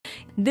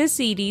This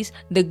series,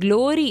 The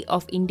Glory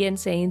of Indian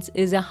Saints,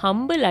 is a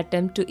humble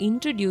attempt to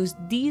introduce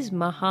these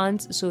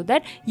Mahans so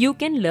that you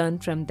can learn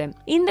from them.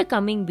 In the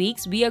coming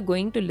weeks, we are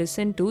going to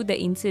listen to the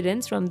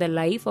incidents from the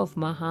life of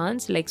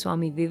Mahans like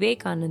Swamy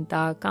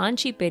Vivekananda,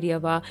 Kanchi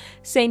Periyava,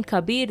 Saint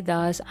Kabir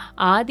Das,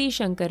 Adi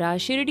Shankara,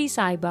 Shirdi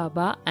Sai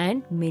Baba,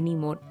 and many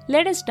more.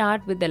 Let us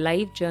start with the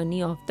life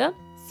journey of the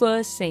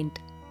first saint.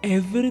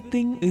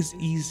 Everything is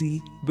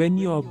easy when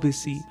you are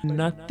busy.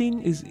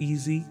 Nothing is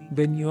easy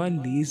when you are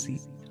lazy.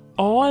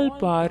 All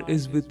power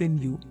is within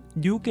you.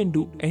 You can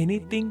do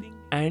anything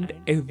and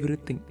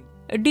everything.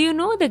 Do you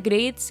know the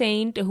great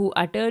saint who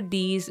uttered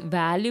these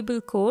valuable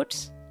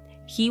quotes?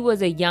 He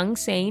was a young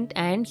saint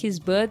and his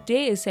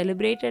birthday is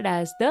celebrated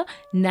as the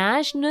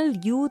National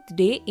Youth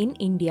Day in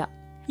India.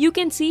 You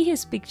can see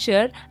his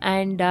picture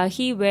and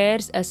he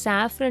wears a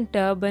saffron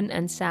turban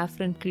and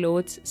saffron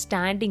clothes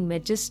standing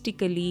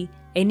majestically.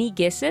 Any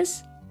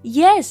guesses?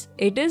 Yes,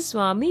 it is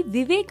Swamy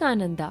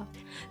Vivekananda.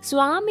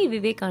 Swamy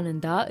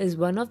Vivekananda is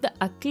one of the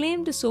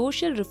acclaimed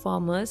social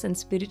reformers and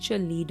spiritual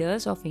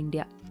leaders of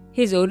India.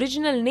 His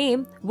original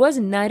name was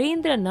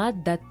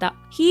Narendranath Datta.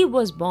 He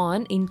was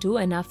born into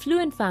an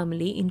affluent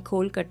family in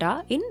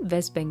Kolkata in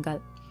West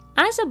Bengal.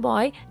 As a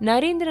boy,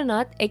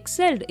 Narendranath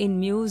excelled in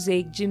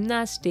music,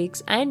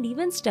 gymnastics, and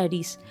even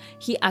studies.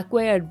 He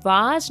acquired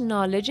vast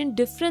knowledge in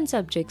different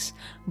subjects.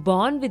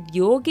 Born with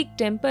yogic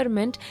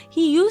temperament,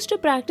 he used to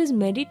practice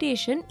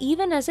meditation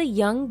even as a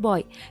young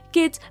boy.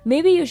 Kids,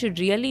 maybe you should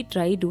really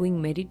try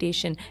doing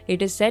meditation.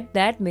 It is said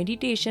that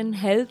meditation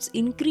helps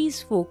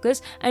increase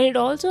focus and it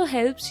also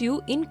helps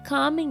you in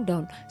calming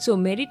down. So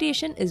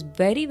meditation is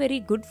very, very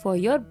good for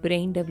your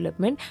brain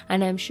development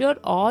and I'm sure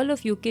all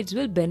of you kids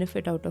will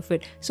benefit out of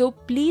it. So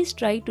please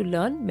try to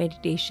learn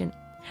meditation.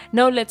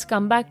 Now let's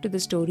come back to the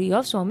story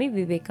of Swamy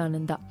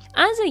Vivekananda.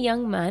 As a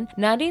young man,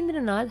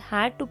 Narendranath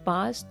had to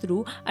pass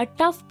through a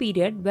tough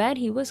period where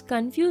he was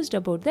confused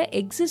about the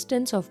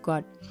existence of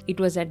God. It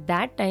was at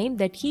that time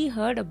that he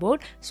heard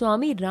about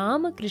Swamy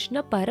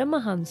Ramakrishna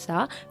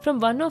Paramahamsa from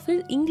one of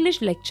his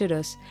English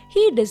lecturers.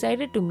 He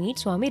decided to meet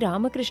Swamy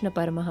Ramakrishna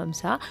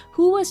Paramahamsa,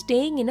 who was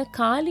staying in a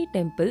Kali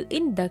temple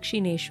in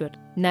Dakshineshwar.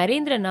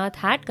 Narendranath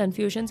had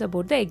confusions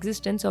about the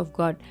existence of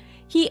God.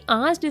 He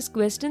asked his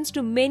questions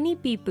to many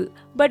people,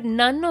 but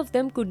none of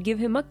them could give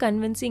him a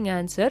convincing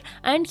answer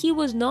and he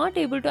was not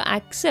able to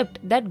accept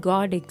that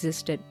God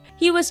existed.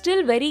 He was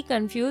still very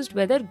confused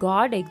whether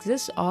God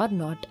exists or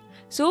not.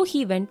 So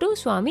he went to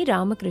Swamy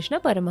Ramakrishna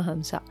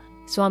Paramahamsa.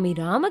 Swamy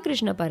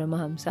Ramakrishna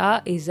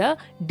Paramahamsa is a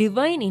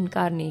divine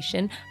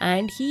incarnation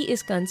and he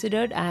is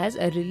considered as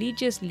a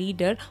religious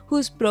leader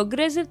whose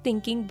progressive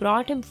thinking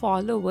brought him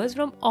followers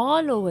from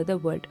all over the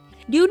world.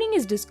 During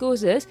his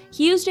discourses,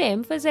 he used to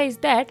emphasize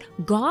that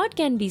God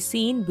can be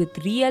seen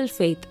with real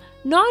faith,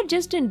 not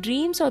just in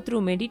dreams or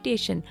through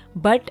meditation,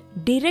 but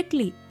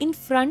directly in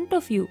front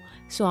of you.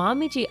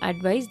 Swamiji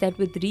advised that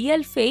with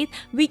real faith,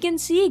 we can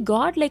see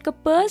God like a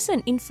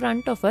person in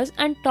front of us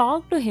and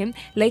talk to him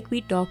like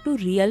we talk to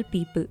real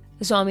people.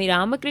 Swamy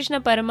Ramakrishna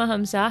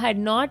Paramahamsa had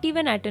not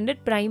even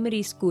attended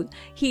primary school.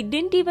 He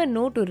didn't even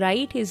know to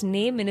write his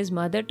name in his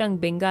mother tongue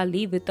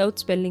Bengali without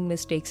spelling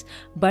mistakes.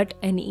 But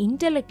an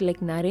intellect like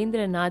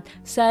Narendranath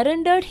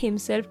surrendered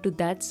himself to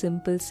that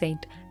simple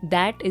saint.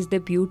 That is the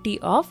beauty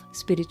of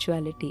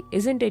spirituality,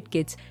 isn't it,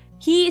 kids?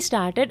 He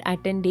started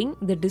attending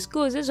the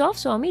discourses of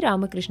Swamy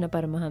Ramakrishna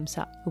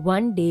Paramahamsa.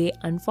 One day,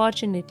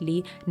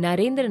 unfortunately,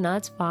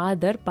 Narendranath's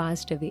father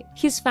passed away.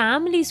 His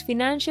family's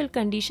financial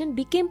condition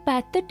became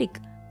pathetic.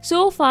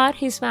 So far,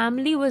 his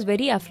family was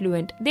very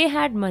affluent. They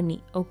had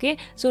money, okay?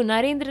 So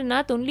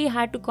Narendranath only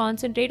had to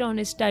concentrate on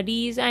his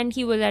studies and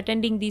he was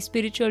attending these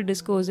spiritual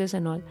discourses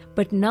and all.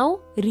 But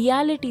now,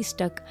 reality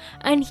struck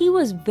and he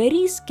was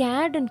very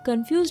scared and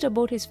confused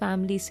about his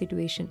family's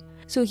situation.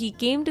 So he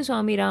came to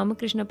Swamy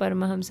Ramakrishna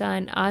Paramahamsa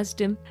and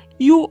asked him,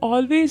 You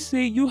always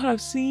say you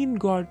have seen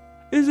God.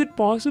 Is it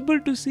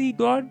possible to see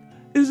God?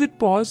 Is it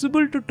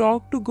possible to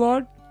talk to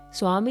God?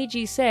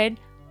 Swamiji said,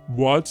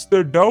 What's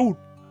the doubt?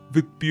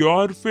 With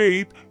pure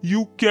faith,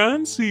 you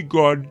can see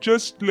God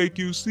just like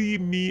you see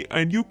me,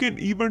 and you can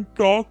even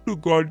talk to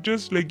God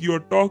just like you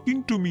are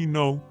talking to me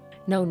now.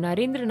 Now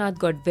Narendranath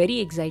got very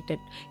excited.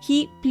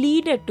 He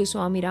pleaded to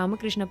Swamy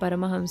Ramakrishna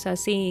Paramahamsa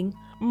saying,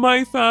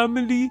 My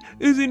family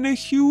is in a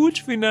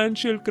huge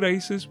financial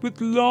crisis with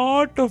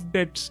lot of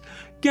debts.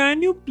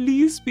 Can you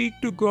please speak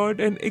to God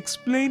and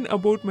explain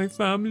about my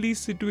family's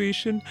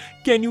situation?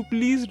 Can you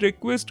please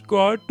request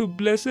God to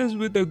bless us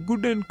with a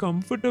good and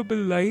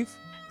comfortable life?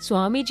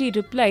 Swamiji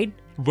replied,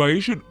 Why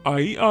should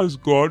I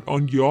ask God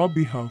on your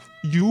behalf?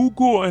 You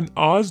go and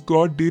ask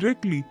God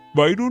directly.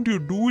 Why don't you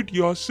do it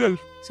yourself?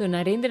 So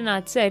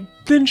Narendranath said,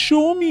 Then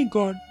show me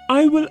God.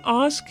 I will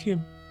ask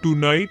him.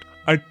 Tonight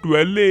at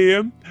 12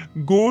 a.m.,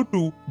 go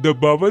to the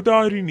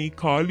Bhavadarini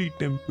Kali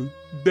temple.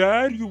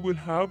 There you will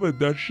have a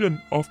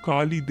darshan of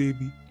Kali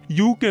Devi.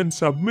 You can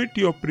submit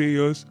your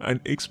prayers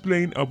and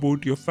explain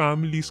about your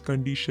family's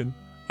condition.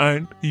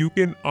 And you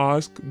can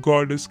ask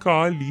Goddess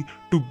Kali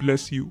to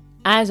bless you.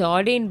 As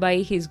ordained by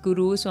his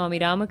guru Swami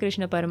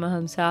Ramakrishna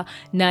Paramahamsa,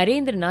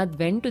 Narendranath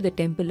went to the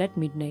temple at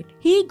midnight.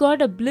 He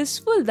got a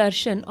blissful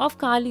darshan of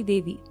Kali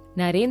Devi.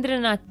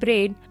 Narendranath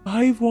prayed,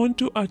 I want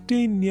to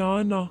attain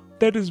jnana,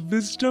 that is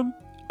wisdom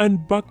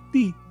and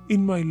bhakti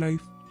in my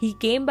life. He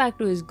came back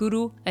to his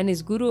guru and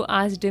his guru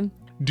asked him,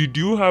 Did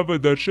you have a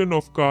darshan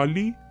of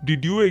Kali?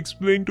 Did you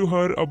explain to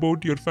her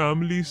about your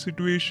family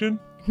situation?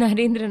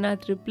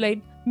 Narendranath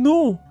replied,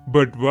 No,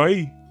 But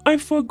why? I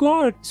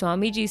forgot.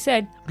 Swamiji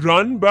said,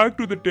 Run back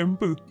to the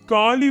temple.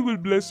 Kali will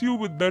bless you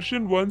with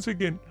darshan once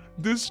again.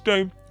 This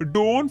time,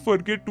 don't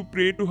forget to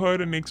pray to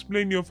her and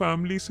explain your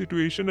family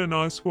situation and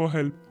ask for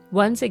help.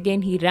 Once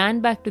again he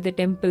ran back to the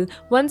temple.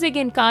 Once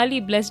again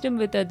Kali blessed him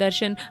with a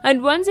darshan,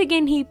 and once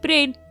again he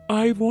prayed.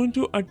 I want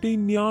to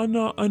attain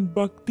jnana and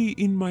bhakti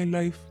in my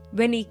life.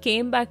 When he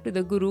came back to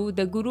the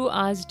guru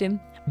asked him,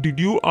 Did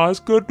you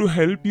ask her to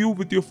help you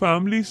with your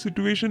family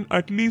situation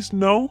at least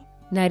now?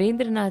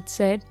 Narendranath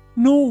said,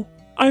 No,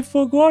 I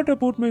forgot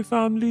about my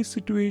family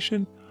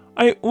situation.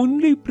 I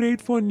only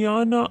prayed for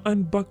jnana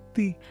and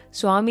bhakti.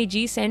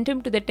 Swamiji sent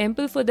him to the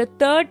temple for the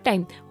third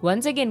time.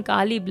 Once again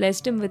Kali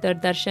blessed him with her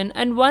darshan,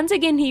 and once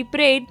again he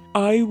prayed.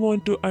 I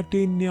want to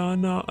attain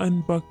jnana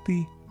and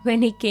bhakti.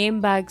 When he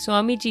came back,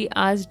 Swamiji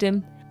asked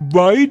him,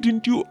 Why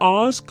didn't you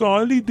ask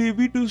Kali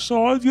Devi to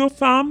solve your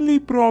family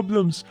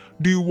problems?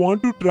 Do you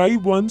want to try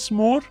once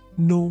more?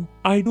 No,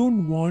 I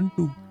don't want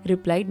to,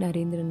 replied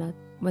Narendranath.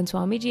 When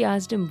Swamiji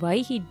asked him why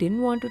he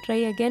didn't want to try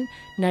again,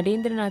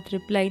 Narendranath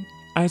replied,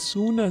 As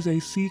soon as I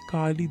see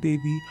Kali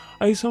Devi,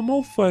 I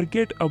somehow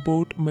forget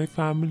about my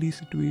family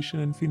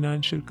situation and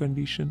financial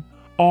condition.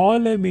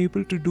 All I'm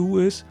able to do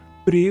is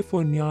pray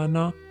for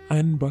jnana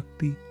and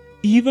bhakti.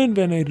 Even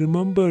when I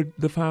remembered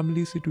the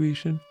family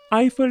situation,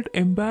 I felt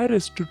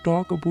embarrassed to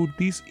talk about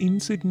these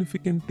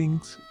insignificant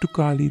things to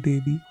Kali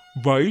Devi.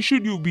 Why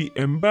should you be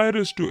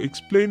embarrassed to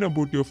explain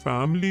about your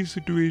family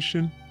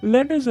situation?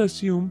 Let us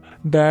assume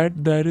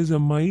that there is a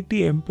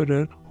mighty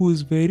emperor who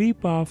is very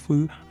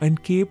powerful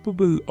and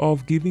capable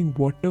of giving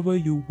whatever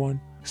you want.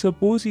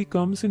 Suppose he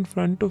comes in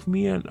front of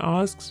me and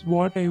asks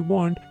what I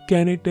want.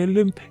 Can I tell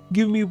him,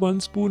 give me 1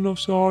 spoon of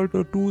salt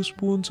or 2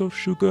 spoons of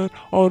sugar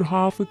or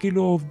half a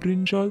kilo of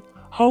brinjal?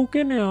 How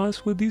can I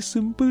ask for these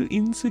simple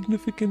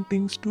insignificant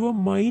things to a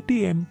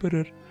mighty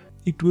emperor?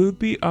 It will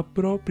be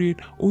appropriate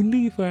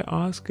only if I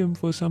ask him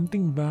for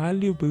something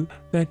valuable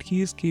that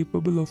he is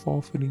capable of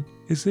offering,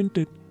 isn't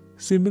it?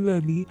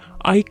 Similarly,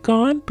 I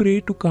can't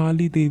pray to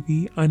Kali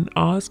Devi and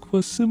ask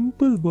for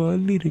simple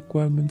worldly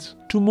requirements.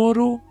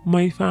 Tomorrow,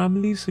 my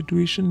family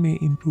situation may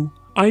improve.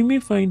 I may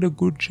find a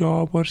good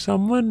job or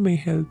someone may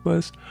help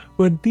us,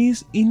 but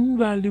these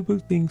invaluable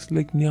things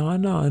like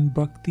jnana and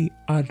bhakti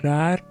are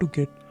rare to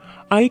get.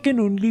 I can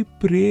only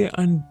pray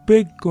and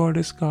beg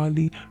Goddess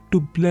Kali to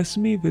bless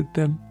me with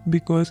them,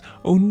 because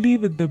only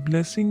with the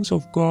blessings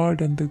of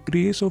God and the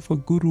grace of a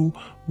guru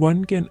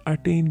one can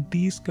attain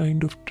these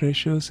kind of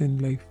treasures in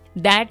life.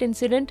 That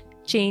incident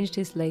changed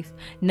his life.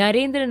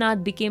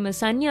 Narendranath became a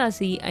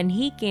sannyasi and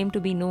he came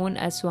to be known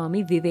as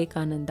Swamy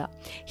Vivekananda.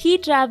 He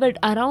travelled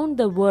around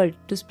the world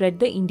to spread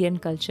the Indian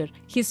culture.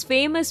 His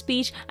famous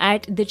speech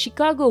at the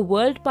Chicago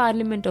World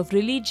Parliament of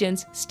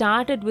Religions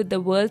started with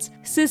the words,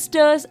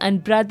 "Sisters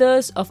and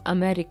Brothers of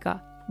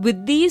America."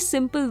 With these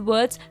simple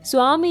words,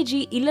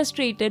 Swamiji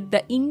illustrated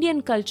the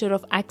Indian culture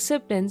of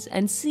acceptance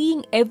and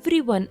seeing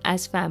everyone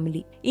as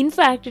family. In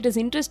fact, it is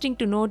interesting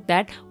to note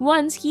that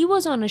once he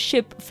was on a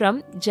ship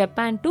from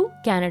Japan to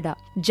Canada.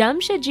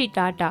 Jamshedji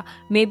Tata,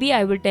 maybe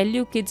I will tell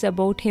you kids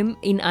about him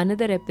in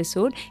another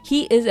episode.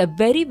 He is a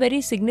very,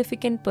 very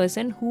significant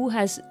person who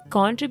has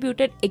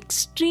contributed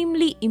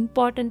extremely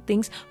important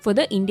things for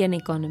the Indian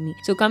economy.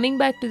 So coming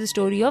back to the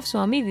story of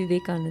Swamy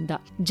Vivekananda,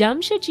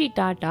 Jamshedji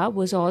Tata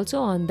was also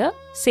on the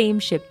same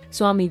ship.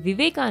 Swamy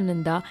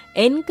Vivekananda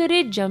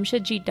encouraged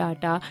Jamshedji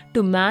Tata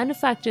to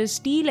manufacture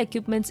steel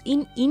equipments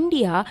in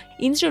India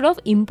instead of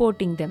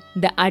importing them.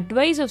 The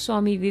advice of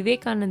Swamy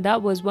Vivekananda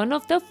was one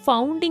of the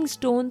founding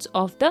stones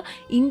of the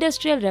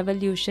Industrial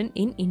Revolution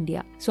in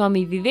India.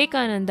 Swamy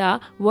Vivekananda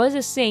was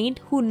a saint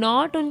who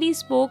not only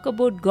spoke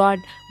about God,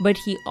 but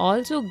he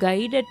also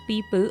guided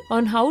people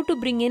on how to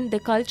bring in the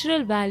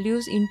cultural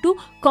values into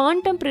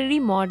contemporary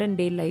modern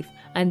day life.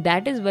 And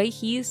that is why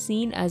he is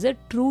seen as a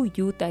true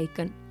youth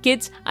icon.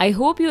 Kids, I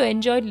hope you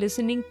enjoyed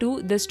listening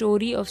to the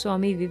story of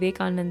Swamy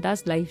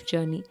Vivekananda's life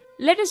journey.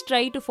 Let us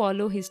try to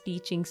follow his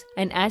teachings.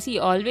 And as he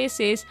always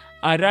says,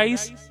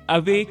 arise,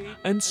 awake,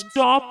 and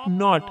stop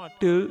not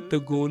till the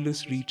goal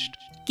is reached.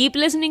 Keep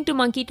listening to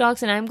Monkey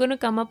Talks, and I'm going to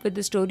come up with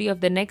the story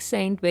of the next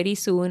saint very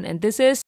soon. And this is